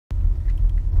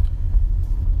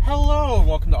and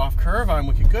welcome to Off Curve. I'm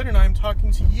Wicked Good, and I'm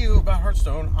talking to you about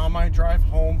Hearthstone on my drive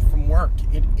home from work.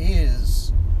 It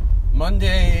is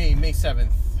Monday, May 7th,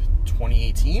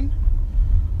 2018.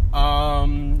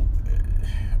 I'll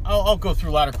go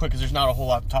through ladder quick because there's not a whole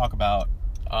lot to talk about.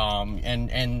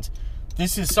 And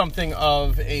this is something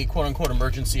of a quote-unquote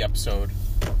emergency episode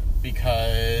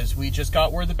because we just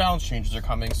got word the balance changes are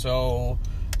coming. So,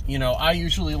 you know, I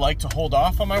usually like to hold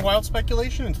off on my wild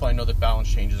speculation until I know that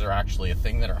balance changes are actually a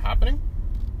thing that are happening.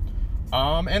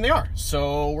 And they are.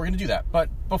 So we're going to do that. But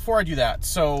before I do that,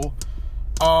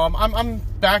 I'm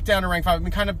back down to rank 5. I've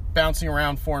been kind of bouncing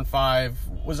around 4 and 5.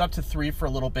 Was up to 3 for a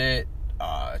little bit.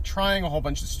 Trying a whole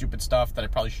bunch of stupid stuff that I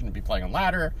probably shouldn't be playing on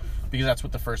ladder because that's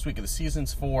what the first week of the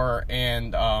season's for.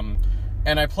 And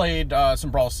I played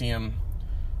some Brawlseum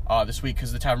this week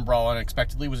because the Tavern Brawl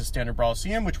unexpectedly was a standard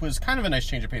Brawlseum, which was kind of a nice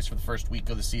change of pace for the first week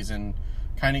of the season.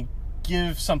 Kind of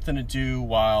give something to do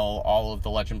while all of the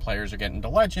Legend players are getting to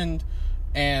Legend,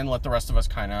 and let the rest of us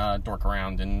kind of dork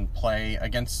around and play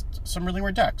against some really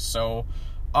weird decks. So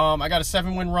I got a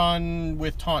 7-win run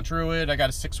with Taunt Druid. I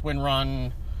got a 6-win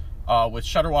run with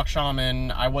Shudderwock Shaman.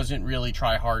 I wasn't really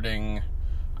try-harding.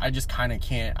 I just kind of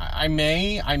can't. I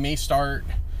may start.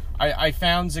 I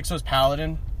found Zixo's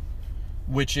Paladin,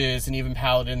 which is an even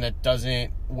Paladin that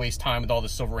doesn't waste time with all the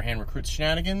Silverhand Recruits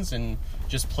shenanigans and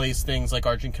just plays things like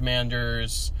Argent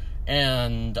Commanders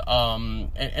and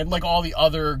like all the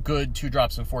other good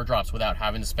 2-drops and 4-drops without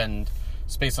having to spend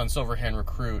space on Silverhand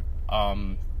Recruit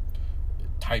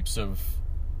types of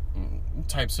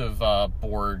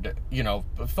board, you know,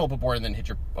 fill up a board and then hit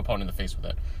your opponent in the face with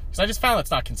it. Because I just found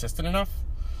that's not consistent enough.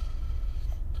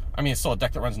 I mean, it's still a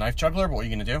deck that runs Knife Juggler, but what are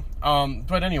you going to do?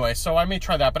 But anyway, so I may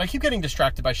try that. But I keep getting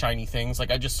distracted by shiny things.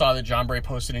 Like, I just saw that John Bray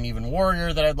posted an Even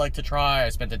Warrior that I'd like to try. I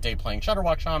spent a day playing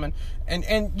Shudderwock Shaman.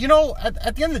 And you know,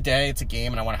 at the end of the day, it's a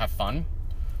game and I want to have fun.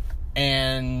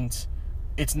 And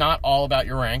it's not all about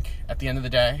your rank at the end of the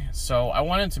day. So I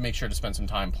wanted to make sure to spend some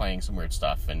time playing some weird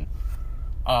stuff. And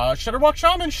Shudderwock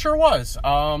Shaman sure was.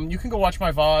 You can go watch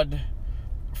my VOD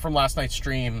from last night's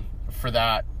stream for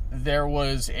that. There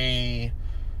was a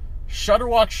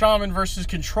Shudderwock Shaman versus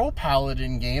Control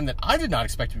Paladin game that I did not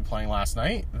expect to be playing last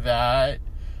night that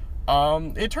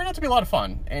it turned out to be a lot of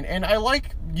fun. And I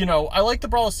like, you know, I like the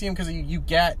Brawlseum because you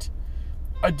get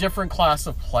a different class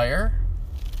of player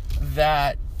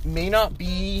that may not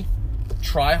be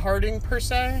try-harding per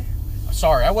se.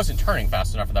 Sorry, I wasn't turning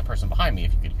fast enough for that person behind me,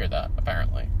 if you could hear that,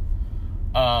 apparently.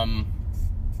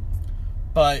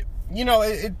 But you know,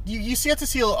 you get to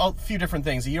see a few different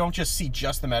things. You don't just see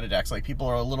just the meta decks. Like, people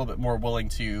are a little bit more willing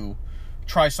to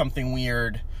try something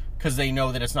weird because they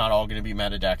know that it's not all going to be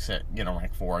meta decks at, you know,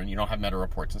 rank 4, and you don't have meta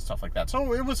reports and stuff like that.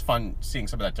 So it was fun seeing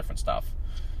some of that different stuff.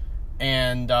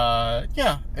 And,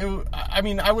 yeah, I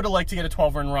mean, I would have liked to get a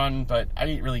 12-win run, but I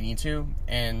didn't really need to.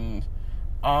 And,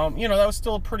 you know, that was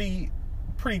still a pretty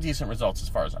decent results as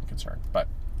far as I'm concerned. But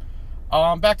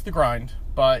back to the grind.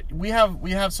 But we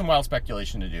have some wild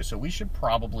speculation to do, so we should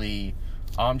probably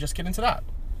just get into that.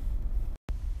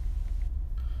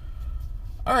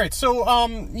 All right, so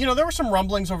you know, there were some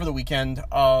rumblings over the weekend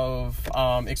of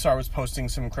Ixar was posting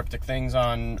some cryptic things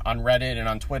on Reddit and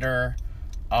on Twitter.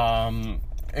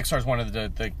 Ixar is one of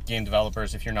the game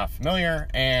developers, if you're not familiar,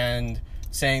 and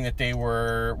saying that they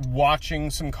were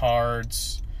watching some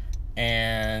cards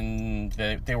and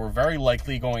that they were very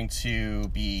likely going to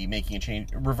be making a change,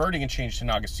 reverting a change to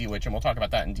Naga Sea Witch, and we'll talk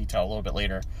about that in detail a little bit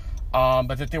later.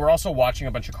 But that they were also watching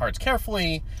a bunch of cards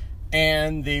carefully,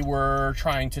 and they were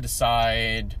trying to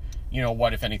decide, you know,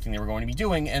 what, if anything, they were going to be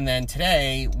doing. And then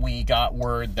today, we got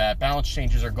word that balance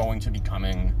changes are going to be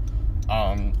coming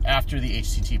after the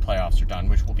HCT playoffs are done,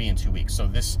 which will be in 2 weeks. So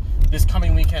this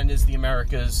coming weekend is the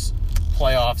Americas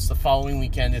playoffs. The following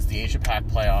weekend is the Asia Pac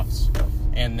playoffs.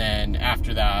 And then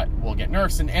after that, we'll get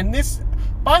nerfs. And this,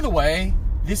 by the way,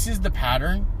 this is the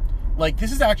pattern. Like,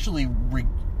 this is actually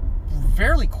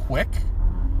fairly quick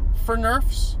for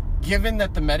nerfs, given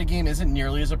that the metagame isn't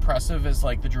nearly as oppressive as,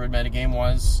 like, the Druid metagame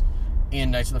was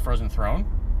in Knights of the Frozen Throne.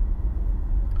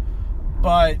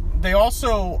 But they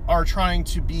also are trying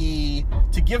to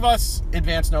give us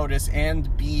advance notice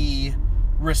and be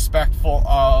respectful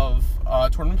of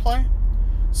tournament play.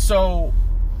 So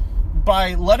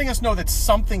by letting us know that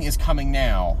something is coming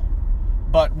now,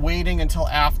 but waiting until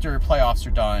after playoffs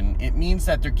are done, it means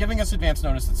that they're giving us advance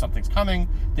notice that something's coming.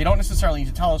 They don't necessarily need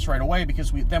to tell us right away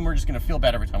because then we're just going to feel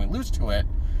bad every time we lose to it.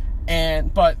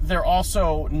 But they're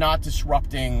also not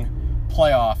disrupting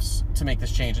playoffs to make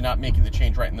this change and not making the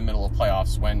change right in the middle of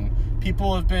playoffs when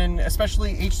people have been,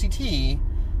 especially HCT,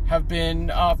 have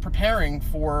been preparing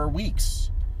for weeks,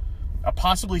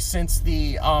 possibly since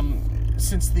the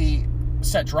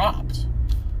set dropped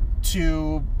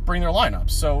to bring their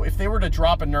lineups. So if they were to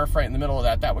drop a nerf right in the middle of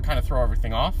that, that would kind of throw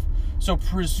everything off. So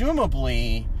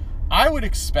presumably, I would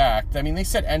expect, I mean, they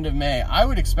said end of May, I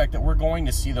would expect that we're going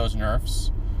to see those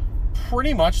nerfs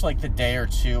pretty much like the day or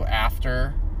two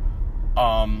after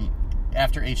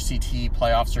HCT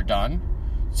playoffs are done,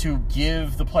 to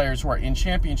give the players who are in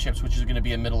championships, which is going to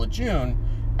be in middle of June,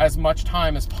 as much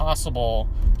time as possible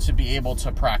to be able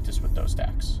to practice with those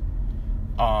decks.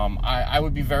 I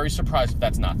would be very surprised if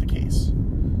that's not the case.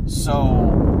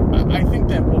 So I think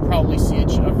that we'll probably see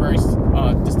a very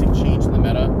distinct change in the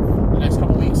meta the next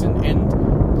couple weeks. And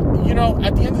you know,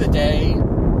 at the end of the day,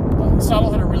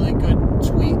 Saddle had a really good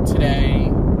tweet today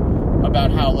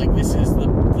about how, like, this is the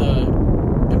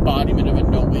embodiment of a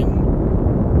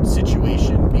no-win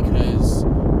situation, because,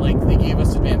 like, they gave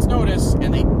us advance notice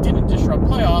and they didn't disrupt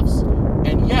playoffs,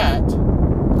 and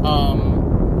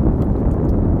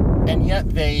yet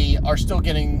they are still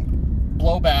getting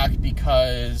blowback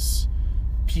because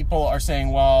people are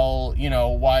saying, well, you know,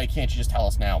 why can't you just tell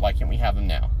us now? Why can't we have them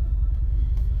now?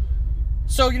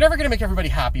 So you're never going to make everybody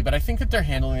happy, but I think that they're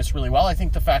handling this really well. I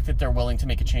think the fact that they're willing to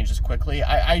make a change this quickly,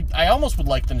 I almost would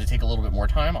like them to take a little bit more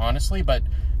time, honestly, but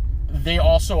they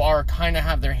also are kind of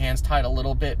have their hands tied a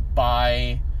little bit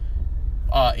by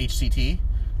HCT.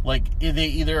 Like, they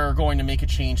either are going to make a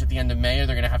change at the end of May, or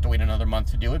they're going to have to wait another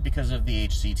month to do it because of the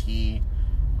HCT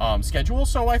schedule.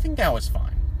 So I think now is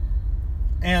fine.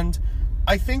 And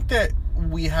I think that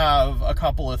we have a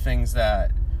couple of things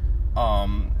that,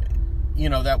 you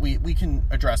know, that we can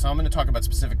address. I'm going to talk about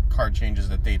specific card changes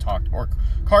that they talked, or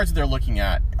cards that they're looking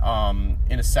at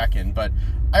in a second. But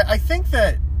I think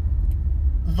that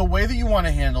the way that you want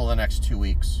to handle the next 2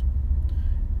 weeks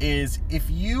is, if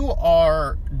you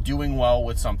are doing well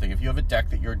with something, if you have a deck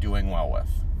that you're doing well with,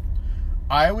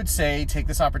 I would say take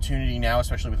this opportunity now,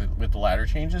 especially with the ladder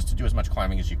changes, to do as much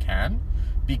climbing as you can,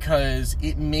 because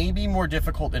it may be more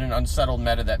difficult in an unsettled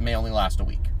meta that may only last a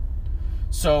week.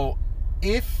 So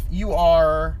if you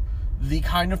are the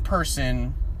kind of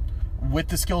person with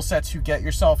the skill sets who get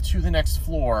yourself to the next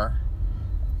floor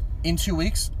in 2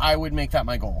 weeks, I would make that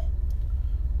my goal.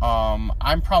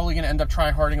 I'm probably going to end up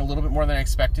tryharding a little bit more than I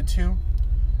expected to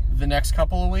the next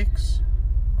couple of weeks.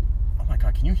 Oh my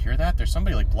god, can you hear that? There's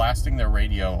somebody, like, blasting their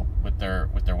radio with their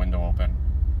window open.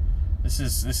 This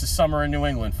is summer in New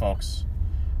England, folks.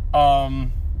 I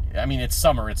mean, it's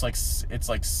summer. It's like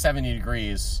 70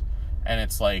 degrees, and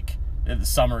it's like the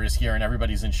summer is here, and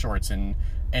everybody's in shorts and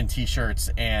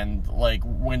t-shirts and, like,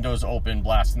 windows open,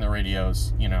 blasting their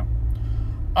radios, you know.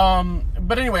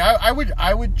 But anyway,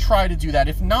 I would try to do that.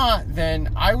 If not,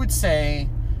 then I would say,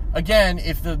 again,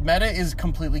 if the meta is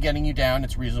completely getting you down,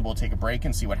 it's reasonable to take a break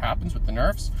and see what happens with the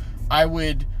nerfs. I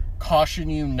would caution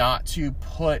you not to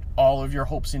put all of your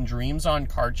hopes and dreams on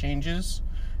card changes,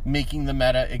 making the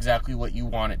meta exactly what you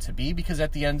want it to be, because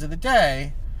at the end of the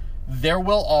day, there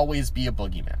will always be a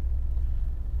boogeyman.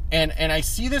 And I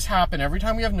see this happen every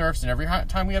time we have nerfs and every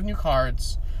time we have new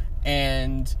cards,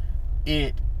 and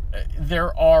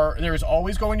there is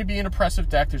always going to be an oppressive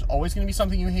deck. There's always going to be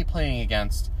something you hate playing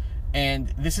against, and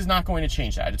this is not going to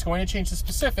change that. It's going to change the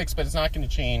specifics, but it's not going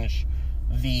to change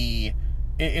the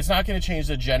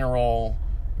general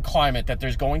climate that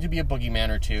there's going to be a boogeyman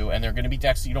or two, and there are going to be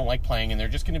decks that you don't like playing, and they're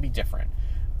just going to be different.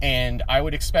 And I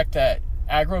would expect that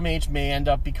Aggro Mage may end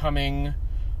up becoming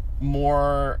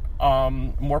more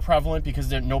prevalent, because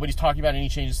nobody's talking about any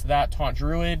changes to that. Taunt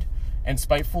Druid and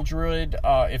Spiteful Druid,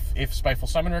 if Spiteful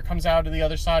Summoner comes out to the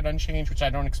other side unchanged, which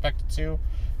I don't expect it to,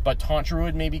 but Taunt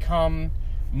Druid may become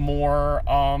more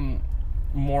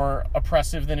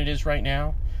oppressive than it is right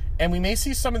now. And we may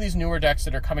see some of these newer decks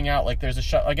that are coming out, like there's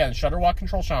Shudderwock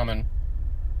Control Shaman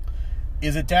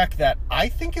is a deck that I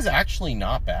think is actually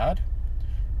not bad.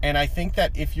 And I think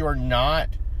that if you're not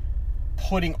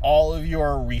putting all of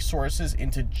your resources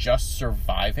into just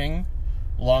surviving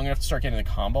long enough to start getting the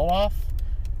combo off,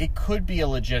 it could be a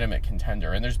legitimate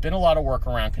contender. And there's been a lot of work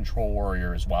around Control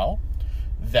Warrior as well,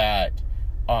 that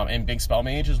and Big Spell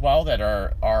Mage as well, that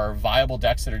are viable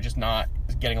decks that are just not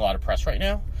getting a lot of press right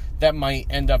now, that might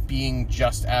end up being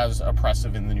just as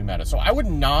oppressive in the new meta. So I would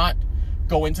not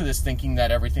go into this thinking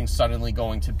that everything's suddenly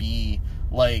going to be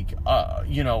like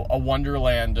a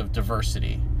wonderland of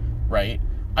diversity, right?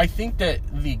 I think that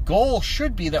the goal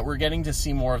should be that we're getting to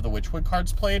see more of the Witchwood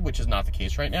cards played, which is not the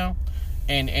case right now.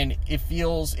 And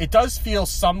it does feel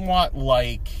somewhat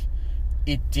like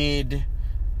it did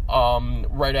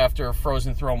right after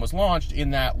Frozen Throne was launched,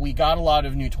 in that we got a lot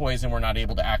of new toys and we're not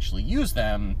able to actually use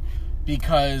them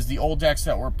because the old decks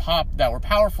that were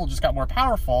powerful just got more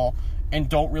powerful and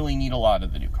don't really need a lot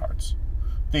of the new cards.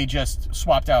 they just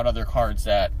swapped out other cards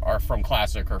that are from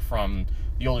Classic or from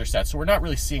the older sets. So we're not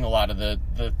really seeing a lot of the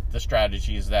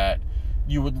strategies that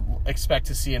you would expect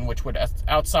to see in Witchwood,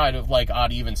 outside of like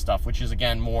odd even stuff, which is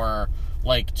again more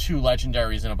like 2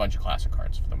 legendaries and a bunch of Classic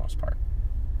cards for the most part.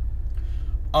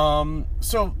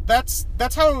 So that's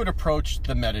how I would approach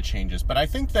the meta changes. But I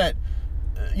think that,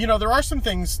 there are some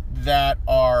things that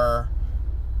are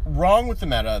wrong with the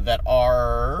meta that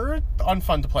are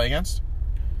unfun to play against.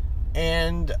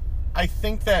 And I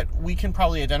think that we can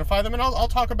probably identify them. And I'll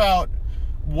talk about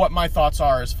what my thoughts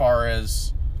are as far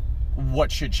as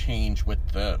what should change with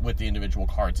the individual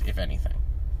cards, if anything.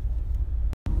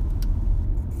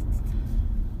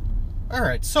 All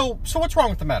right, so what's wrong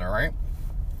with the meta, right?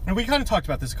 And we kind of talked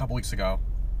about this a couple weeks ago.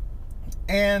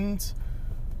 And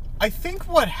I think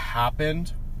what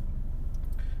happened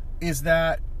is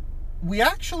that we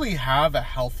actually have a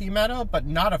healthy meta, but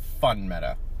not a fun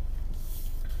meta.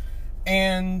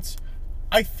 And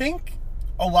I think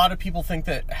a lot of people think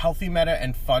that healthy meta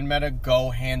and fun meta go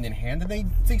hand in hand, and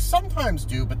they sometimes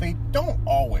do, but they don't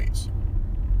always.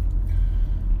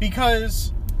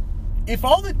 Because if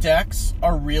all the decks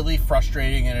are really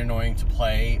frustrating and annoying to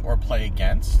play or play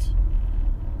against,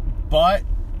 but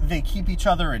they keep each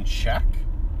other in check,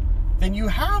 then you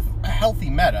have a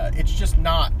healthy meta. It's just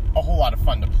not a whole lot of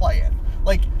fun to play it.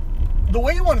 Like, the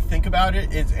way you want to think about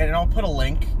it is, and I'll put a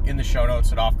link in the show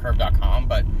notes at offcurve.com,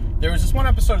 but there was this one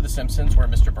episode of The Simpsons where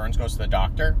Mr. Burns goes to the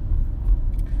doctor,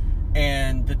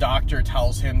 and the doctor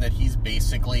tells him that he's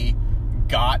basically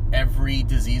got every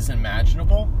disease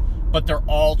imaginable, but they're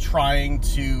all trying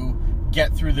to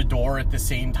get through the door at the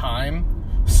same time,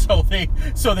 so they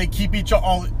keep each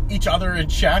other in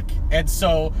check. And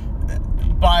so,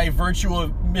 by virtue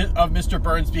of Mr.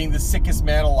 Burns being the sickest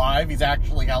man alive, he's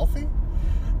actually healthy.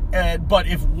 But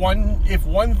if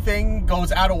one thing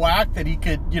goes out of whack, then he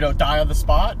could, die on the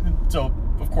spot. So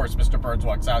of course Mr. Burns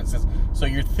walks out and says, "So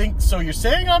you're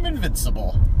saying I'm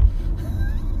invincible?"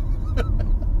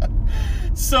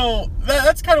 So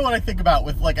that's kind of what I think about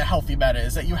with like a healthy meta,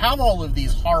 is that you have all of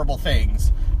these horrible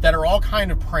things that are all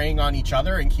kind of preying on each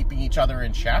other and keeping each other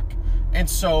in check. And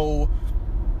so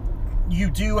you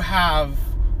do have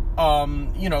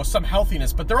some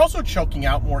healthiness, but they're also choking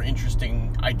out more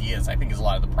interesting ideas, I think, is a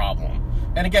lot of the problem.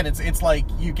 And again, it's like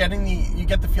you get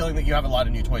the feeling that you have a lot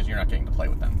of new toys and you're not getting to play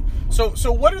with them.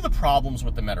 So what are the problems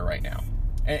with the meta right now?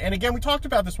 And again, we talked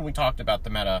about this when we talked about the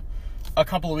meta a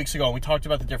couple of weeks ago, and we talked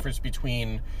about the difference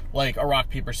between like a rock,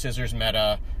 paper, scissors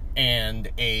meta and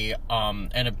a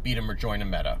beat 'em or join 'em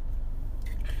meta.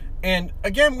 And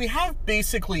again, we have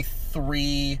basically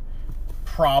 3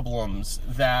 problems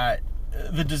that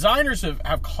the designers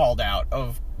have called out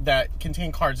that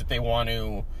contain cards that they want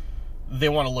to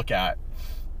look at,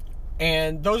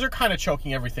 and those are kind of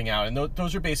choking everything out, and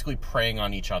those are basically preying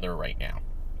on each other right now.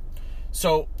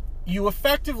 So you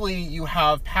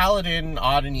have Paladin,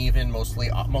 odd and even, mostly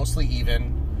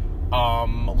even, a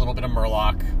little bit of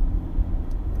Murloc.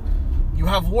 You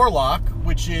have Warlock,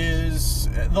 which is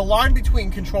the line between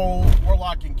Control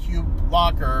Warlock and Cube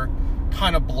Lock are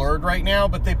kind of blurred right now,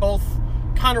 but they both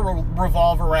kind of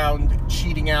revolve around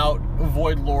cheating out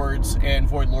Void Lords and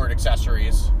Void Lord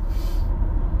accessories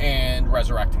and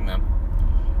resurrecting them.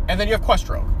 And then you have Quest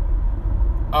Rogue,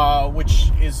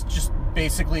 which is just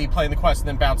basically playing the quest and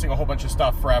then bouncing a whole bunch of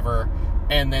stuff forever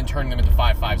and then turning them into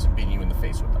 5/5s and beating you in the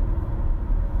face with them.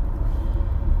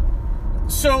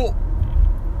 So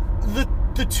the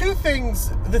things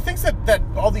that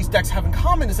all these decks have in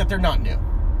common is that they're not new.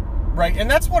 Right,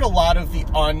 and that's what a lot of the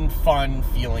unfun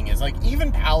feeling is. Like, even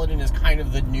Paladin is kind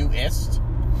of the newest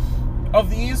of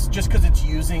these, just because it's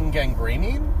using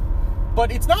Gangrenine.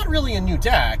 But it's not really a new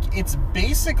deck. It's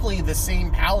basically the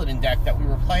same Paladin deck that we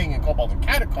were playing in Cobalt and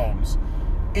Catacombs.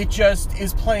 It just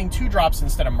is playing 2-drops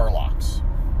instead of Murlocs.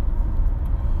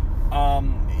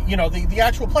 The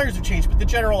actual players have changed, but the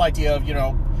general idea of,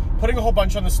 putting a whole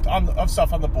bunch of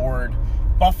stuff on the board,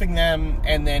 buffing them,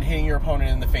 and then hitting your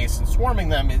opponent in the face and swarming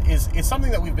them is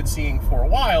something that we've been seeing for a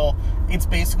while. It's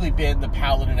basically been the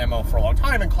Paladin MO for a long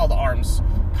time, and Call to Arms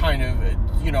kind of,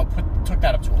 took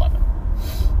that up to 11.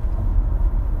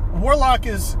 Warlock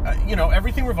is,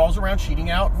 everything revolves around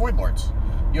cheating out Void Lords.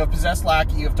 You have Possessed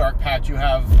Lackey, you have Dark Pact, you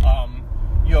have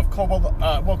Cobalt,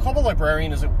 Cobalt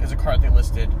Librarian is a card they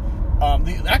listed.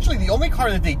 The only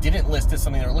card that they didn't list as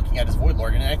something they're looking at is Void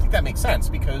Lord, and I think that makes sense,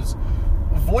 because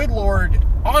Void Lord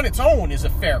on its own is a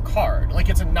fair card. Like,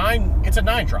 it's a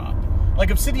 9-drop.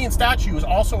 Like, Obsidian Statue is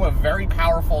also a very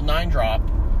powerful 9-drop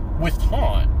with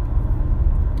Taunt,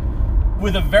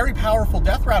 with a very powerful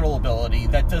Death Rattle ability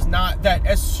that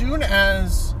as soon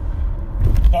as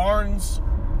Barnes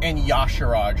and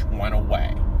Yashiraj went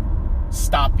away.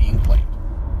 Stopped being played.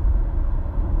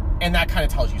 And that kind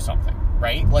of tells you something,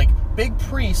 right? Like, Big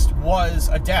Priest was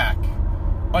a deck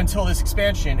until this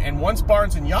expansion, and once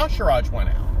Barnes and Yashiraj went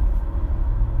out,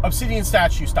 Obsidian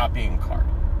Statue stopped being a card.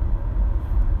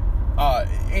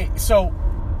 So,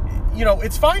 you know,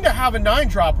 it's fine to have a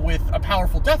 9-drop with a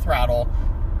powerful Death Rattle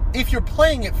if you're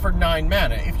playing it for 9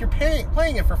 mana. If you're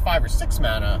playing it for 5 or 6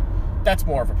 mana, that's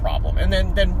more of a problem. And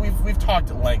then we've talked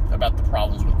at length about the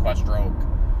problems with Questroke.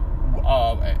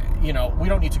 You know, we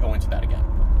don't need to go into that again.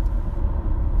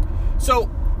 So,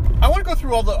 I want to go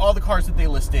through all the cards that they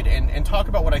listed and talk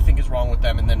about what I think is wrong with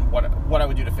them, and then what I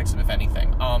would do to fix them, if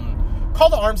anything. Call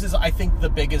to Arms is, I think, the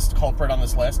biggest culprit on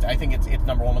this list. I think it's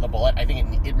number one with a bullet. I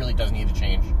think it really does need to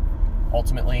change,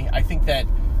 ultimately. I think that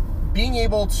being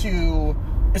able to,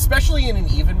 especially in an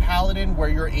even Paladin, where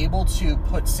you're able to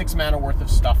put 6 mana worth of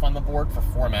stuff on the board for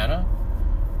 4 mana,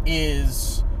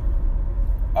 is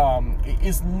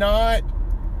not,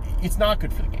 it's not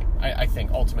good for the game, I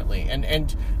think, ultimately.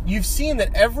 And you've seen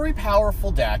that every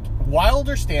powerful deck, Wild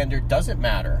or Standard, doesn't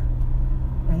matter,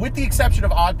 with the exception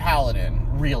of Odd Paladin,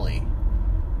 really,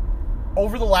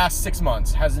 over the last 6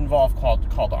 months, has involved Call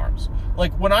to Arms.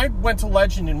 Like, when I went to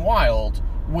Legend in Wild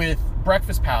with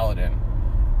Breakfast Paladin,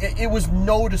 it was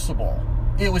noticeable,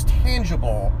 it was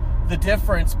tangible, the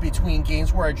difference between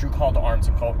games where I drew Call to Arms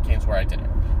and games where I didn't.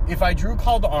 If I drew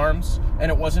Call to Arms and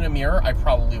it wasn't a mirror, I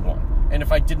probably won. And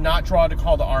if I did not draw to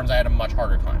Call to Arms, I had a much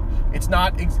harder time. It's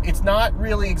not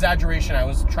really exaggeration. I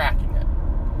was tracking it.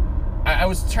 I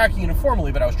was tracking it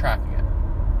informally, but I was tracking it.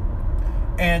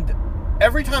 And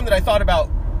every time that I thought about,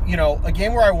 you know, a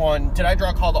game where I won, did I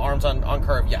draw Call to Arms on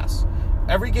curve? Yes.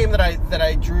 Every game that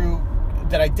I drew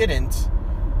that I didn't,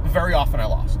 very often I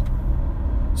lost.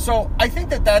 So I think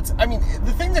that's, I mean,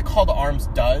 the thing that Call to Arms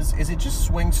does is it just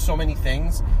swings so many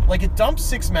things. Like, it dumps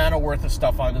 6 mana worth of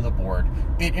stuff onto the board.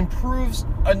 It improves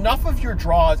enough of your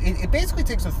draws. It basically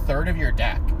takes a third of your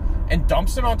deck and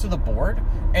dumps it onto the board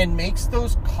and makes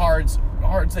those cards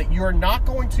that you're not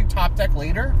going to top deck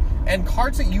later, and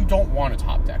cards that you don't want to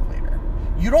top deck later.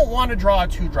 You don't want to draw a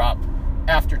 2-drop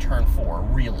after turn 4,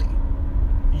 really.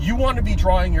 You want to be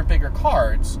drawing your bigger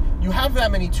cards. You have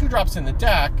that many 2-drops in the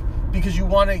deck because you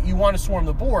want to swarm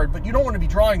the board, but you don't want to be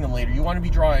drawing them later. You want to be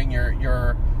drawing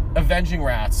your Avenging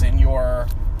Rats and your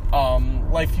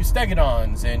Lifefuse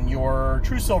Stegodons and your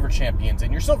True Silver Champions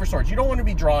and your Silver Swords. You don't want to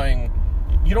be drawing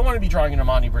an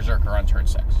Amani Berserker on turn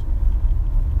 6.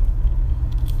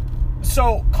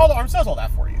 So Call to Arms does all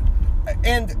that for you.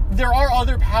 And there are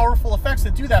other powerful effects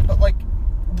that do that, but like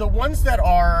the ones that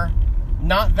are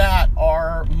not that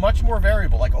are much more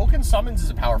variable. Like Oaken Summons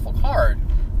is a powerful card,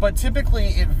 but typically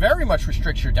it very much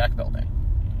restricts your deck building.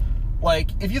 Like,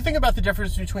 if you think about the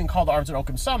difference between Call to Arms and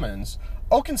Oaken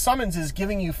Summons is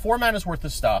giving you 4 mana's worth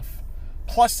of stuff,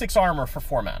 plus 6 armor for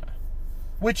 4 mana,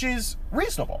 which is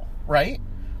reasonable, right?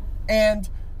 And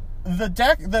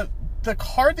the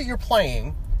card that you're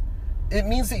playing, it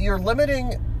means that you're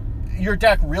limiting your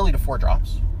deck really to 4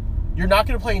 drops. You're not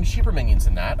going to play any cheaper minions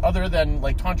in that, other than,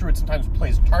 like, Tantaroot sometimes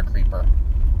plays Tar Creeper.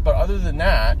 But other than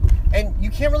that, and you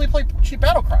can't really play cheap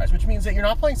Battle Cries, which means that you're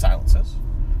not playing Silences.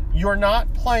 You're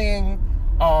not playing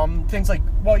things like,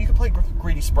 well, you could play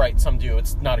Greedy Sprite. Some do.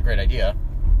 It's not a great idea.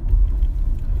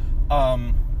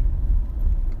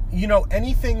 You know,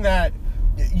 anything that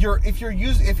if you're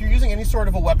using any sort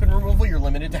of a weapon removal, you're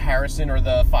limited to Harrison or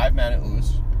the 5 mana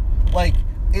Ooze. Like,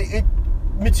 it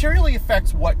materially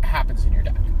affects what happens in your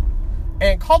deck.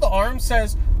 And Call to Arms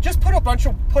says, just put a bunch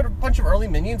of early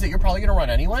minions that you're probably going to run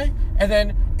anyway, and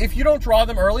then if you don't draw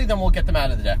them early, then we'll get them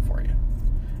out of the deck for you.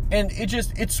 And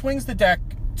it swings the deck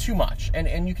too much,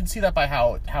 and you can see that by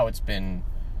how it's been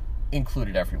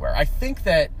included everywhere. I think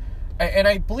that, and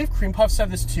I believe Cream Puff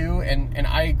said this too, and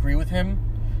I agree with him,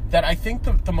 that I think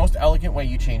the most elegant way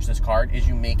you change this card is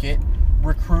you make it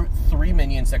recruit 3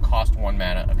 minions that cost 1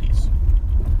 mana apiece.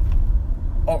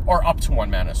 Or up to 1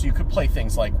 mana, so you could play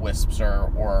things like Wisps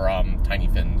or Tiny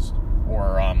Fins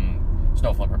or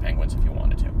Snowflipper Penguins if you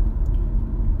wanted to.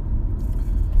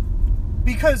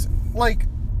 Because, like,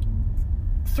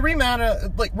 3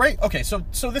 mana, like, right, okay, so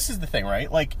this is the thing,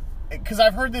 right? Like, because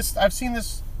I've seen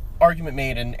this argument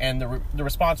made, and the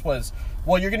response was,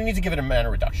 well, you're going to need to give it a mana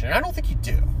reduction. And I don't think you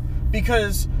do.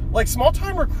 Because, like, Small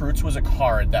Time Recruits was a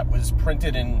card that was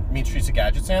printed in Mean Streets of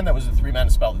Gadgetzan that was a 3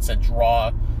 mana spell that said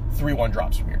draw 3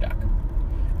 1-drops from your deck.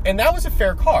 And that was a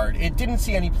fair card. It didn't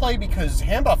see any play because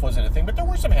hand buff wasn't a thing, but there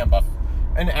were some hand buff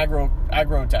and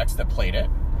aggro decks that played it.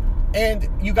 And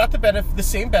you got the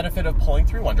same benefit of pulling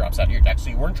 3 1-drops out of your deck, so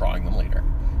you weren't drawing them later.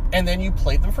 And then you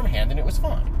played them from hand, and it was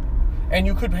fine. And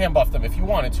you could hand buff them if you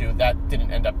wanted to. That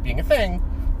didn't end up being a thing,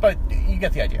 but you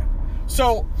get the idea.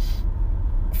 So,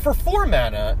 for 4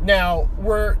 mana, now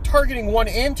we're targeting 1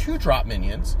 and 2 drop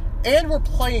minions, and we're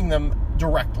playing them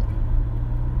directly.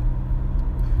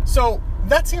 So,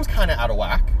 that seems kind of out of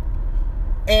whack.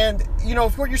 And,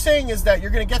 if what you're saying is that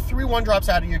you're going to get 3 1-drops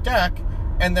out of your deck,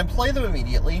 and then play them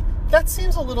immediately, that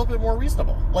seems a little bit more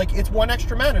reasonable. Like, it's 1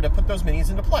 extra mana to put those minions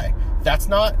into play. That's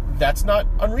not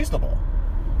unreasonable.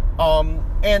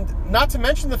 And not to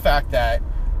mention the fact that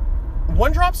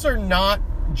 1-drops are not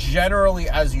generally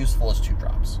as useful as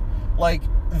 2-drops. Like,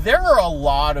 there are a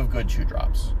lot of good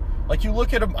 2-drops. Like, you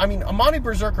look at Amani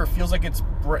Berserker feels like it's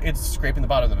scraping the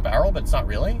bottom of the barrel, but it's not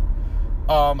really.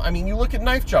 You look at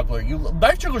Knife Juggler.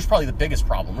 Knife Juggler is probably the biggest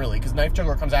problem, really, because Knife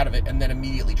Juggler comes out of it and then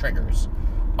immediately triggers.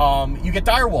 You get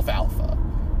Direwolf Alpha.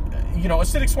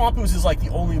 Acidic Swamp Ooze is like the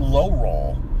only low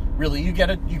roll. Really, you get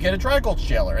a Drygulch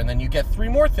Jailer, and then you get 3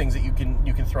 more things that you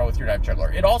can throw with your Knife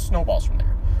Juggler. It all snowballs from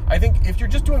there. I think if you're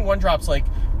just doing 1-drops, like,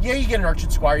 yeah, you get an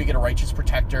Archid Squire, you get a Righteous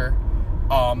Protector,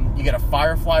 you get a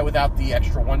Firefly without the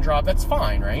extra 1-drop, that's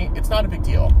fine, right? It's not a big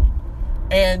deal.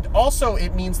 And also,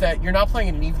 it means that you're not playing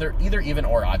in either even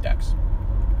or odd decks.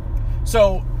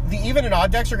 So, the even and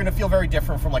odd decks are going to feel very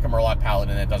different from, like, a Murloc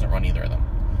Paladin that doesn't run either of them.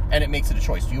 And it makes it a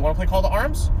choice. Do you want to play Call to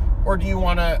Arms? Or do you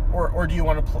want to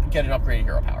get an upgraded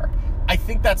hero power? I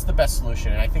think that's the best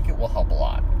solution, and I think it will help a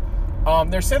lot.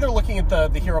 They're saying they're looking at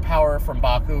the hero power from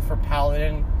Baku for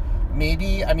Paladin.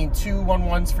 Maybe, 2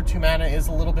 1/1s for 2 mana is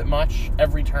a little bit much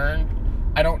every turn.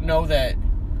 I don't know that...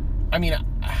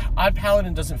 Odd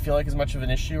Paladin doesn't feel like as much of an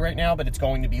issue right now, but it's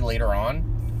going to be later on.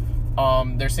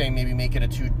 They're saying maybe make it a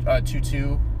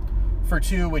 2/2 for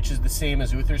 2, which is the same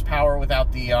as Uther's power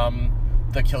without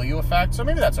the kill you effect. So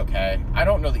maybe that's okay. I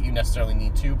don't know that you necessarily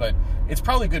need to, but it's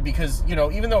probably good because,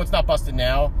 even though it's not busted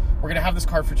now, we're going to have this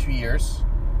card for 2 years.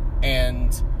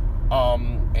 And,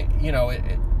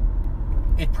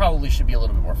 it probably should be a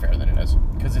little bit more fair than it is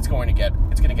because it's going to get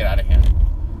out of hand.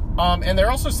 And they're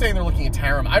also saying they're looking at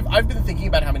Tarim. I've been thinking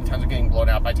about how many times we're getting blown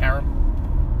out by Tarim.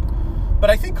 But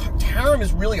I think Tarim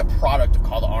is really a product of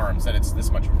Call to Arms, that it's this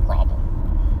much of a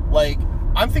problem. Like,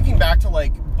 I'm thinking back to,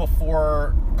 like,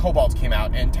 before Cobalt came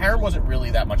out, and Tarim wasn't really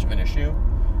that much of an issue.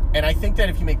 And I think that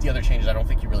if you make the other changes, I don't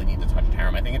think you really need to touch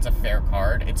Tarim. I think it's a fair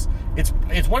card. It's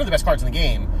one of the best cards in the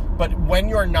game, but when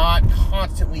you're not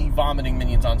constantly vomiting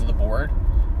minions onto the board,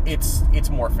 it's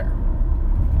more fair.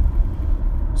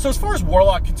 So as far as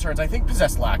Warlock concerns, I think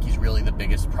Possessed Lackey is really the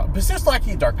biggest problem. Possessed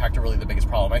Lackey and Dark Pact are really the biggest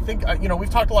problem. I think, we've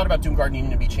talked a lot about Doomguard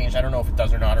needing to be changed. I don't know if it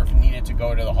does or not, or if it needed to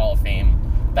go to the Hall of Fame.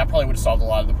 That probably would have solved a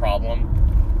lot of the problem.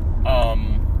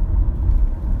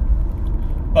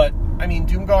 But,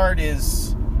 Doomguard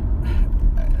is...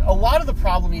 A lot of the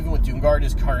problem, even with Doomguard,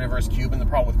 is Carnivorous Cube, and the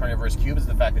problem with Carnivorous Cube is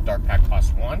the fact that Dark Pact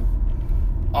costs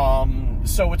 1.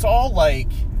 So it's all,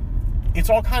 it's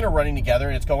all kind of running together,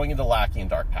 and it's going into Lackey and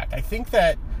Dark Pact. I think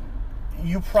that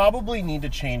you probably need to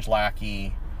change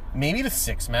Lackey maybe to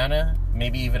 6 mana,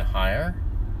 maybe even higher.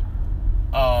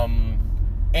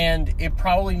 And it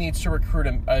probably needs to recruit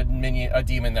a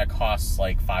demon that costs,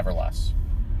 5 or less.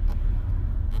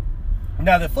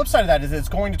 Now, the flip side of that is it's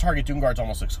going to target Doomguards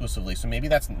almost exclusively, so maybe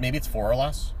it's 4 or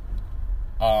less.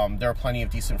 There are plenty of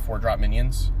decent 4-drop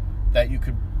minions that you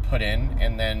could put in,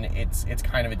 and then it's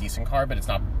kind of a decent card, but it's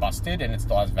not busted, and it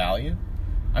still has value.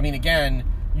 Again,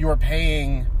 you're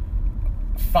paying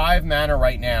 5 mana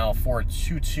right now for a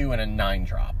 2/2 and a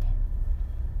 9-drop.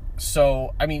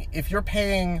 So, if you're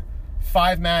paying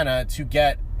 5 mana to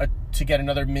get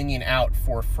another minion out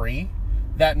for free,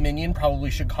 that minion probably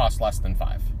should cost less than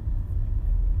 5.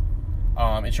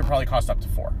 It should probably cost up to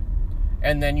 4.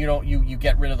 And then you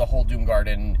get rid of the whole Doomguard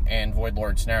and Void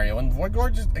Lord scenario. And Void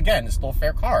Lord, is still a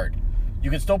fair card. You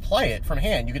can still play it from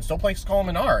hand. You can still play Skull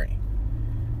Minari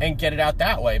and get it out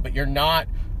that way, but you're not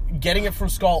getting it from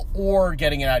Skull or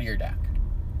getting it out of your deck,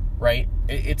 right?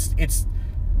 It's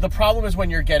the problem is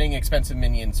when you're getting expensive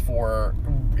minions for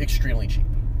extremely cheap.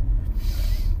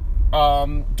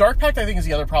 Dark Pact, I think, is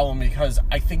the other problem because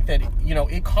I think that,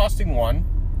 it costing 1,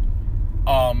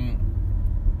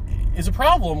 is a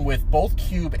problem with both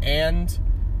Cube and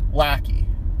Lackey.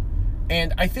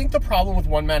 And I think the problem with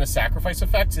 1-mana sacrifice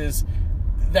effects is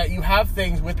that you have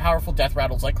things with powerful death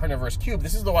rattles like Carnivorous Cube.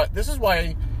 This is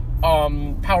why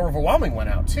Power Overwhelming went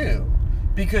out too,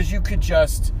 because you could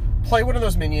just play one of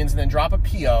those minions and then drop a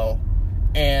PO,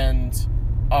 and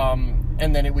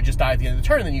then it would just die at the end of the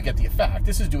turn, and then you get the effect.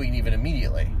 This is doing it even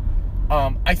immediately.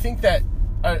 I think that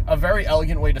a very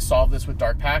elegant way to solve this with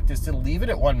Dark Pact is to leave it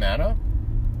at 1 mana,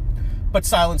 but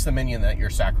silence the minion that you're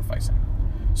sacrificing.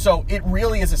 So it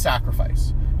really is a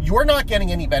sacrifice. You're not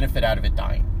getting any benefit out of it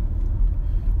dying.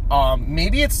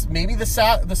 Maybe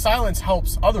the silence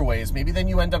helps other ways. Maybe then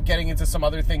you end up getting into some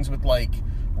other things with like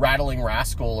Rattling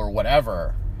Rascal or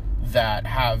whatever that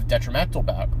have detrimental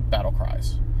battle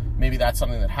cries. Maybe that's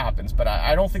something that happens, but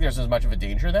I don't think there's as much of a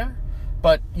danger there.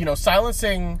 But, you know,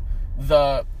 silencing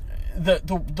the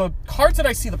cards that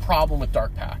I see the problem with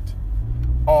Dark Pact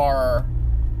are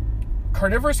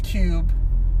Carnivorous Cube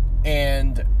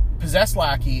and Possessed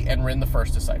Lackey and Rin the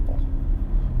First Disciple.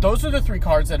 Those are the 3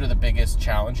 cards that are the biggest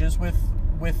challenges with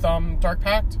Dark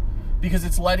Pact, because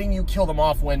it's letting you kill them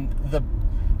off when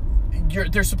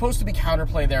there's supposed to be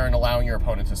counterplay there and allowing your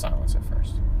opponent to silence it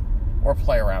first or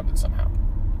play around it somehow.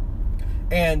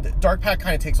 And Dark Pact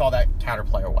kind of takes all that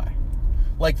counterplay away.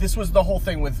 Like, this was the whole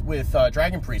thing with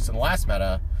Dragon Priest in the last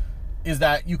meta, is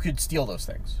that you could steal those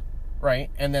things,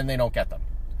 right? And then they don't get them.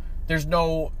 There's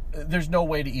no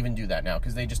way to even do that now,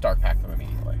 because they just Dark Pact them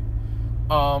immediately.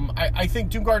 I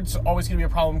think Doomguard's always going to be a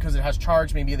problem because it has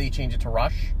charge. Maybe they change it to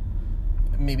Rush.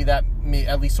 Maybe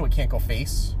at least so it can't go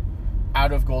face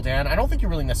out of Gul'dan. I don't think you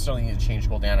really necessarily need to change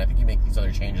Gul'dan. I think you make these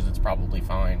other changes, it's probably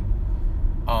fine.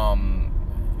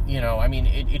 You know, I mean,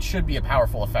 it should be a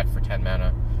powerful effect for 10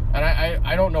 mana. And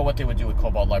I don't know what they would do with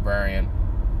Kobold Librarian.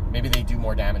 Maybe they do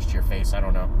more damage to your face. I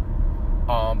don't know.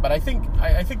 But I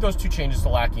think those 2 changes to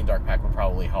Lackey and Dark Pact would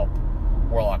probably help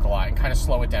Warlock a lot and kind of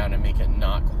slow it down and make it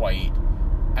not quite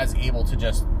as able to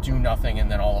just do nothing and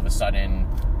then all of a sudden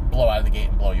blow out of the gate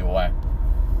and blow you away.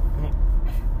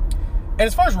 And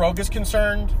as far as Rogue is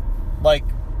concerned, like,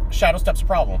 Shadow Step's a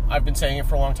problem. I've been saying it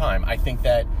for a long time. I think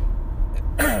that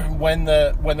when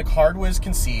the card was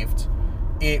conceived,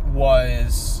 it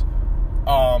was,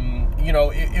 you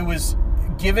know, it was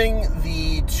giving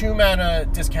the 2 mana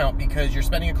discount because you're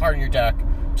spending a card in your deck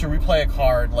to replay a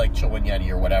card like Chillwind Yeti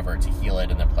or whatever to heal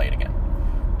it and then play it again.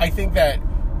 I think that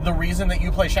the reason that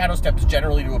you play Shadow Step is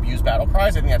generally to abuse battle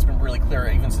cries. I think that's been really clear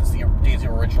even since the days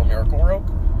of original Miracle Rogue.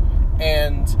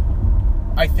 And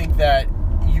I think that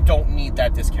you don't need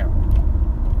that discount.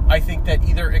 I think that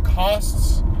either it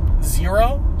costs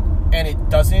 0 and it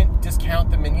doesn't discount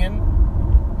the minion,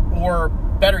 or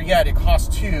better yet, it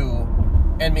costs 2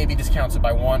 and maybe discounts it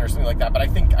by 1 or something like that. But I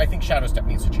think Shadow Step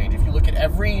needs to change. If you look at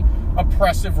every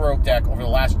oppressive Rogue deck over the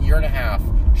last year and a half,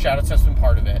 Shadow Step's been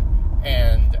part of it,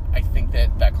 and I think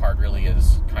that card really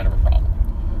is kind of a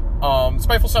problem.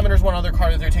 Spiteful Summoner is one other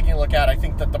card that they're taking a look at. I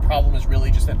think that the problem is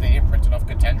really just that they didn't print enough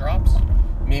good 10 drops.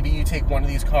 Maybe you take one of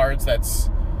these cards that's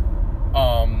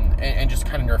and just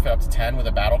kind of nerf it up to 10 with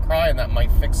a battle cry, and that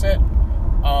might fix it.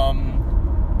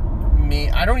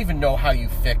 I don't even know how you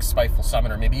fix Spiteful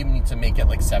Summoner. Maybe you need to make it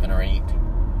like 7 or 8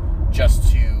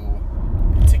 just to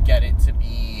get it to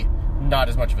be not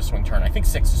as much of a swing turn. I think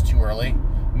 6 is too early.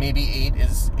 Maybe 8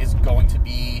 is going to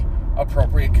be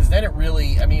appropriate, because then it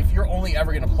really, I mean, if you're only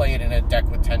ever going to play it in a deck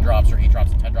with 10 drops or 8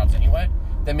 drops and 10 drops anyway,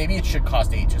 then maybe it should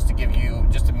cost 8 just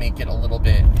to make it a little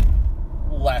bit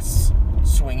less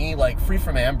swingy. Like Free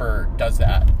from Amber does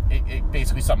that. It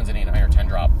basically summons an 8, 9, or 10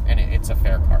 drop, and it's a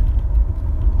fair card.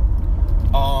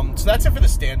 So that's it for the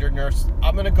standard nerfs.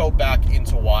 I'm going to go back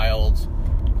into Wild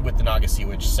with the Naga Sea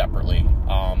Witch separately.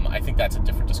 I think that's a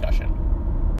different discussion.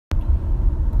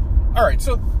 Alright,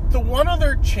 so the one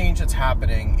other change that's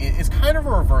happening is kind of a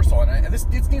reversal, and this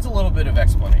needs a little bit of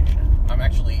explanation. I'm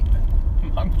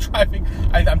driving,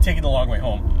 I'm taking the long way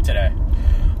home today,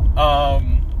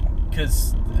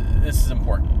 because this is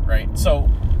important, right? So,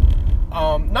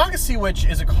 Naga Sea Witch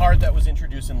is a card that was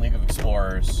introduced in League of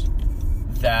Explorers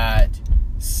that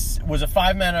was a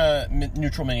 5 mana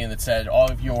neutral minion that said all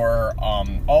of your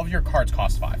cards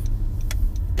cost 5.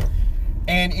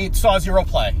 And it saw 0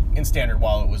 play in Standard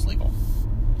while it was legal.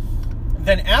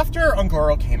 Then after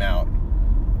Un'Goro came out,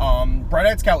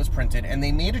 Bright-Eyed Scout was printed, and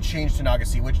they made a change to Naga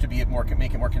Sea Witch to make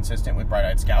it more consistent with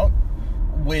Bright-Eyed Scout,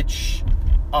 which,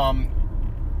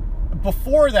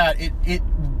 before that, it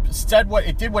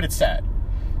did what it said,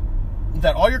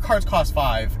 that all your cards cost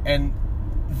 5, and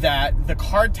that the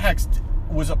card text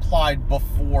was applied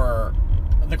before,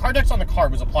 the card text on the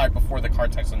card was applied before the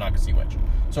card text on Naga Sea Witch.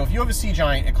 So if you have a Sea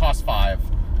Giant, it costs 5,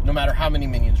 no matter how many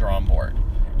minions are on board.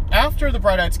 After the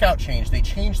Bright-Eyed Scout change, they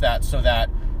changed that so that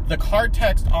the card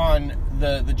text on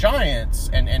the Giants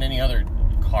and any other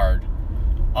card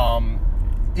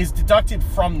is deducted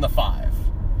from the 5.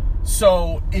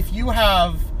 So if you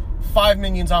have 5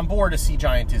 minions on board, a Sea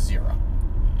Giant is 0.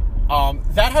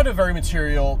 That had a very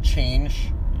material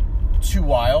change to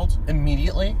Wild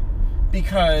immediately,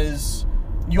 because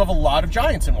you have a lot of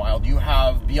Giants in Wild. You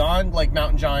have, beyond like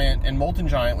Mountain Giant and Molten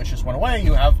Giant, which just went away,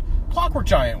 you have Clockwork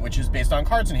Giant, which is based on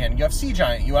cards in hand. You have Sea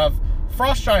Giant. You have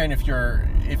Frost Giant if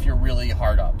you're really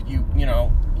hard up.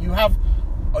 You have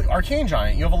Arcane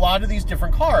Giant, you have a lot of these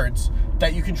different cards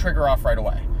that you can trigger off right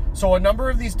away. So a number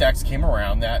of these decks came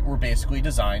around that were basically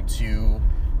designed to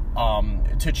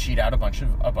cheat out a bunch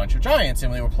of giants,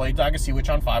 and they would play Naga Sea Witch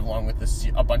on 5 along with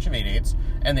a bunch of 8/8s,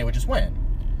 and they would just win.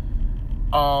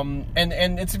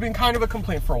 And it's been kind of a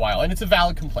complaint for a while, and it's a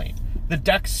valid complaint. The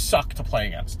decks suck to play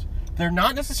against. They're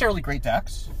not necessarily great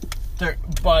decks,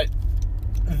 but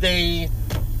they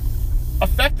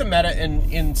affect the meta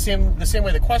in the same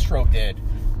way that Quest Rogue did.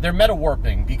 They're meta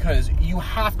warping because you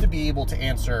have to be able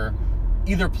to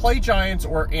either play giants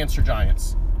or answer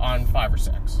giants on 5 or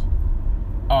 6.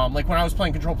 Like when I was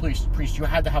playing Control Priest, you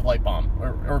had to have Light Bomb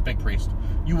or Big Priest.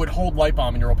 You would hold Light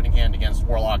Bomb in your opening hand against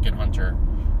Warlock and Hunter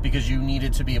because you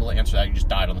needed to be able to answer that. You just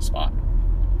died on the spot,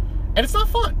 and it's not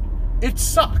fun. It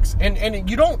sucks, and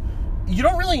you don't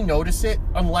really notice it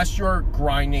unless you're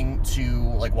grinding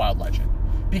to like Wild Legend,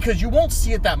 because you won't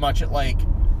see it that much at like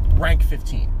rank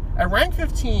 15. At rank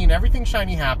 15, everything's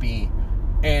shiny happy,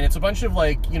 and it's a bunch of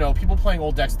like, you know, people playing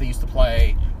old decks they used to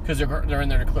play because they're in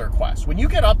there to clear a quest. When you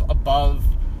get up above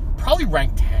probably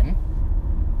rank 10,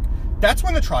 that's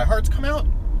when the tryhards come out,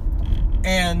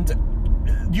 and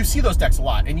you see those decks a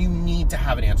lot, and you need to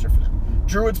have an answer for them.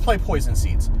 Druids play Poison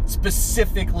Seeds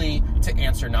specifically to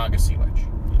answer Naga Sea Witch.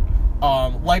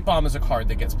 Light Bomb is a card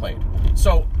that gets played.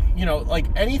 So, you know, like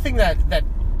anything that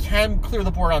can clear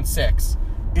the board on 6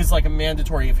 is like a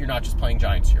mandatory if you're not just playing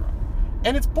Giants Hero.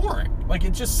 And it's boring. Like,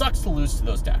 it just sucks to lose to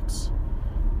those decks.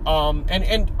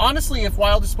 And honestly, if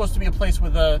Wild is supposed to be a place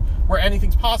with where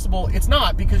anything's possible, it's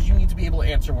not, because you need to be able to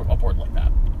answer a board like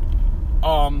that.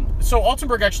 So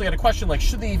Altenberg actually had a question, like,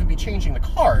 should they even be changing the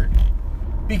card?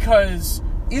 Because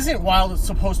isn't Wild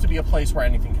supposed to be a place where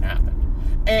anything can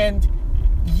happen? And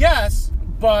yes,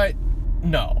 but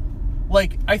no.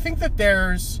 Like, I think that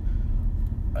there's...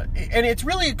 and it's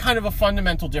really kind of a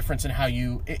fundamental difference in how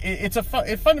you...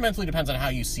 It fundamentally depends on how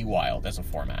you see Wild as a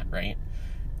format, right?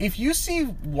 If you see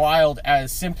Wild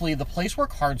as simply the place where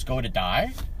cards go to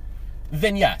die,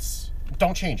 then yes,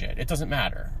 don't change it. It doesn't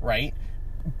matter, right?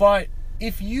 But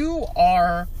if you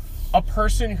are a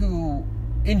person who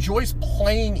enjoys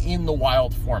playing in the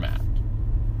Wild format,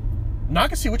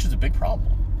 Naga Sea Witch is a big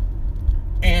problem.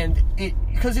 And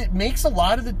because it makes a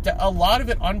lot of it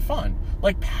unfun.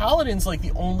 Like, Paladin's like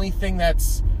the only thing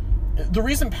that's... The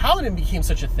reason Paladin became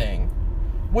such a thing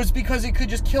was because it could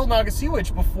just kill Naga Sea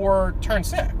Witch before turn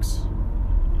 6.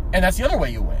 And that's the other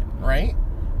way you win, right?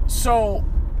 So,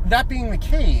 that being the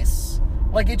case,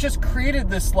 like, it just created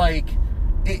this, like...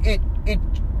 It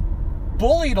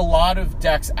bullied a lot of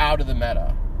decks out of the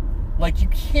meta. Like, you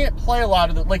can't play a lot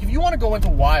of the... Like, if you want to go into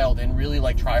Wild and really,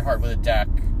 like, try hard with a deck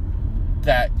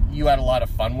that you had a lot of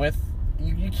fun with,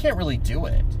 you can't really do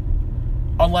it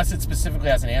unless it specifically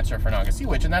has an answer for Naga Sea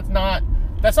Witch, and that's not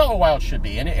what Wild should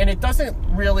be. And it doesn't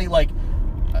really, like...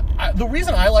 the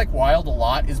reason I like Wild a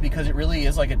lot is because it really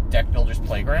is like a deck builder's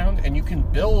playground, and you can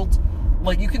build...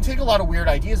 Like, you can take a lot of weird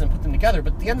ideas and put them together,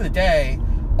 but at the end of the day,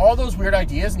 all those weird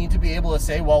ideas need to be able to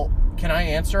say, well, can I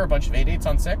answer a bunch of 8/8s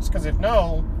on 6? Because if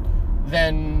no,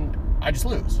 then I just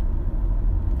lose.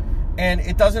 And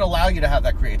it doesn't allow you to have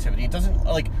that creativity. It doesn't,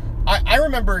 like... I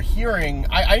remember hearing...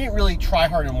 I didn't really try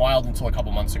hard in Wild until a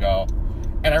couple months ago.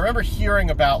 And I remember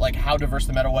hearing about, like, how diverse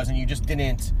the meta was, and you just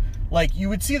didn't... Like, you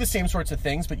would see the same sorts of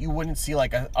things, but you wouldn't see,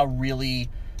 like, a really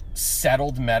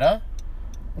settled meta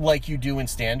like you do in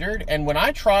Standard. And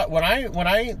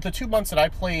the 2 months that I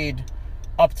played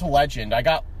up to Legend, I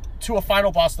got to a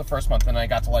final boss the first month, and I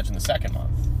got to Legend the second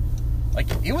month. Like,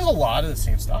 it was a lot of the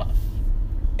same stuff.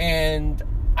 And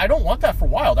I don't want that for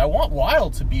Wild. I want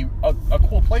Wild to be a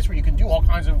cool place where you can do all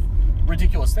kinds of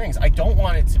ridiculous things. I don't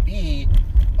want it to be...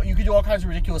 You can do all kinds of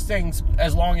ridiculous things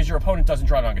as long as your opponent doesn't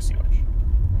draw Naga Sea Witch.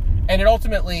 And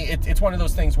it's one of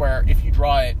those things where if you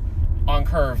draw it on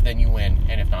curve, then you win,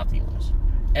 and if not, then you lose.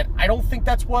 And I don't think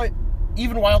that's what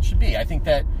even Wild should be. I think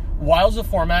that Wild as a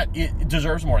format, it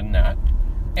deserves more than that.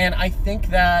 And I think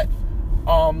that,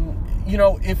 you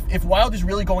know, if Wild is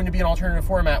really going to be an alternative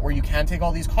format where you can take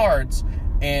all these cards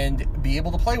and be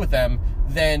able to play with them,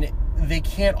 then they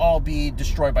can't all be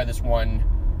destroyed by this one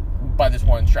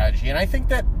strategy. And I think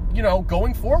that, you know,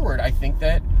 going forward, I think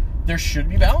that there should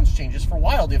be balance changes for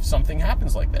Wild if something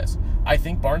happens like this. I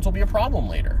think Barnes will be a problem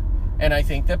later. And I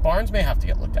think that Barnes may have to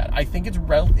get looked at. I think it's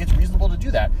reasonable to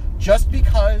do that. Just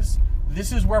because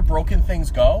this is where broken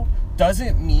things go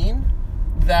doesn't mean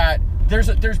that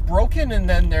there's broken and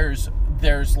then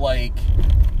there's like,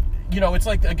 you know, it's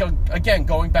like, again,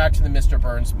 going back to the Mr.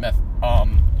 Burns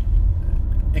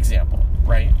example,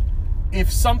 right?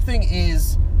 If something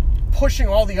is pushing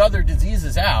all the other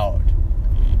diseases out,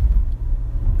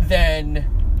 then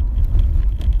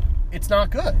it's not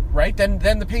good, right? Then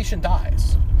the patient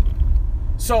dies.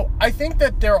 So I think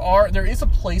that there is a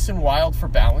place in Wild for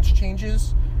balance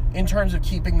changes in terms of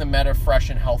keeping the meta fresh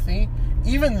and healthy,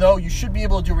 even though you should be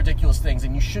able to do ridiculous things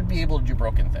and you should be able to do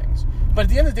broken things. But at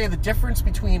the end of the day, the difference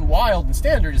between Wild and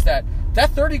Standard is that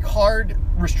 30 card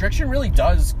restriction really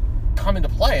does come into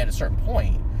play at a certain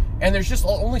point. And there's just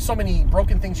only so many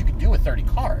broken things you can do with 30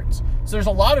 cards. So there's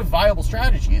a lot of viable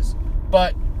strategies,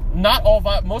 but not all,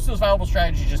 most of those viable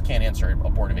strategies just can't answer a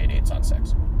board of 8/8s on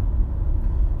 6.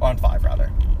 On 5,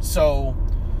 rather. So,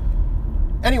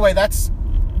 anyway, that's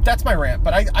my rant.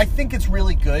 But I think it's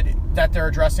really good that they're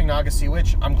addressing Naga Sea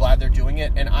Witch. I'm glad they're doing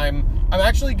it. And I'm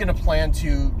actually going to plan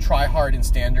to try hard in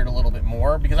Standard a little bit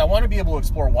more, because I want to be able to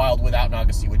explore Wild without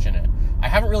Naga Sea Witch in it. I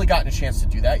haven't really gotten a chance to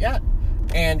do that yet.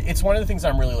 And it's one of the things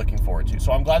I'm really looking forward to.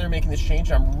 So I'm glad they're making this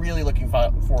change. I'm really looking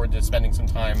forward to spending some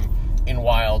time in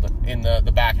Wild in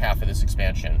the back half of this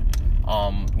expansion.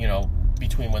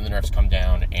 Between when the nerfs come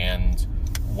down and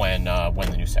when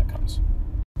the new set comes.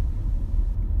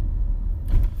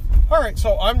 All right,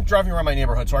 so I'm driving around my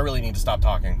neighborhood, so I really need to stop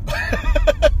talking.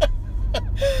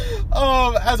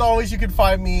 As always, you can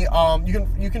find me.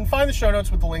 You can find the show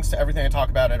notes with the links to everything I talk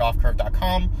about at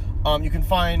offcurve.com. You can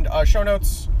find show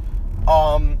notes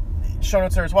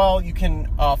there as well. You can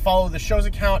follow the show's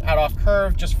account at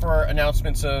offcurve just for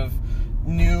announcements of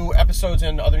new episodes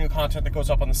and other new content that goes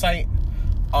up on the site.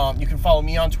 You can follow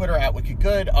me on Twitter at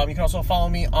WickedGood. You can also follow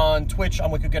me on Twitch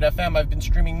on WickedGoodFM. I've been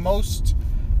streaming most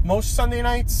Sunday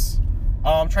nights.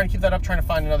 Trying to keep that up, trying to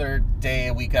find another day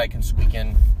a week I can squeak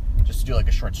in just to do like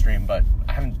a short stream, but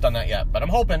I haven't done that yet. But I'm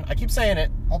hoping. I keep saying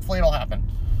it. Hopefully it'll happen.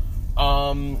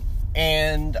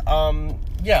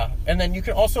 Yeah. And then you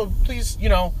can also please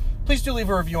do leave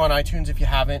a review on iTunes if you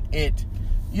haven't.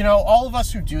 All of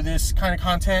us who do this kind of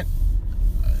content,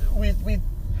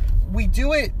 we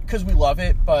do it because we love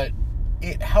it, but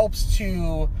it helps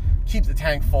to keep the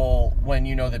tank full when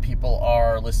you know that people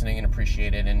are listening and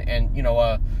appreciate it. And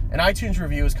an iTunes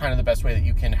review is kind of the best way that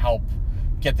you can help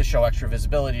get the show extra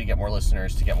visibility, to get more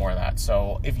listeners, to get more of that.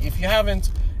 So if you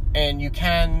haven't, and you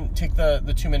can take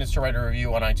the 2 minutes to write a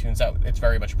review on iTunes, it's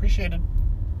very much appreciated.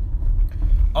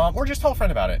 Or just tell a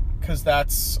friend about it, because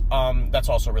that's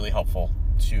also really helpful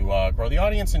to grow the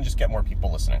audience and just get more people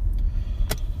listening.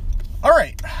 All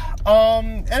right.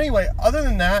 Anyway, other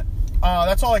than that,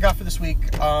 that's all I got for this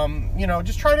week.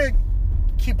 Just try to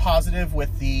keep positive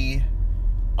with the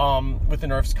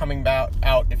nerfs coming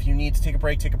out. If you need to take a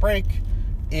break, take a break.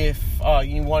 If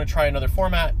you want to try another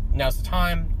format, now's the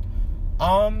time.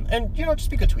 And just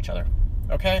be good to each other.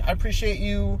 Okay? I appreciate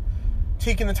you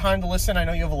taking the time to listen. I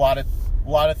know you have a lot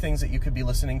of things that you could be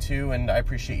listening to, and I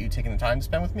appreciate you taking the time to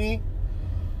spend with me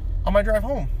on my drive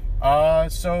home.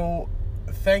 So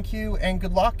thank you and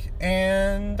good luck,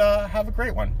 and have a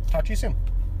great one. Talk to you soon.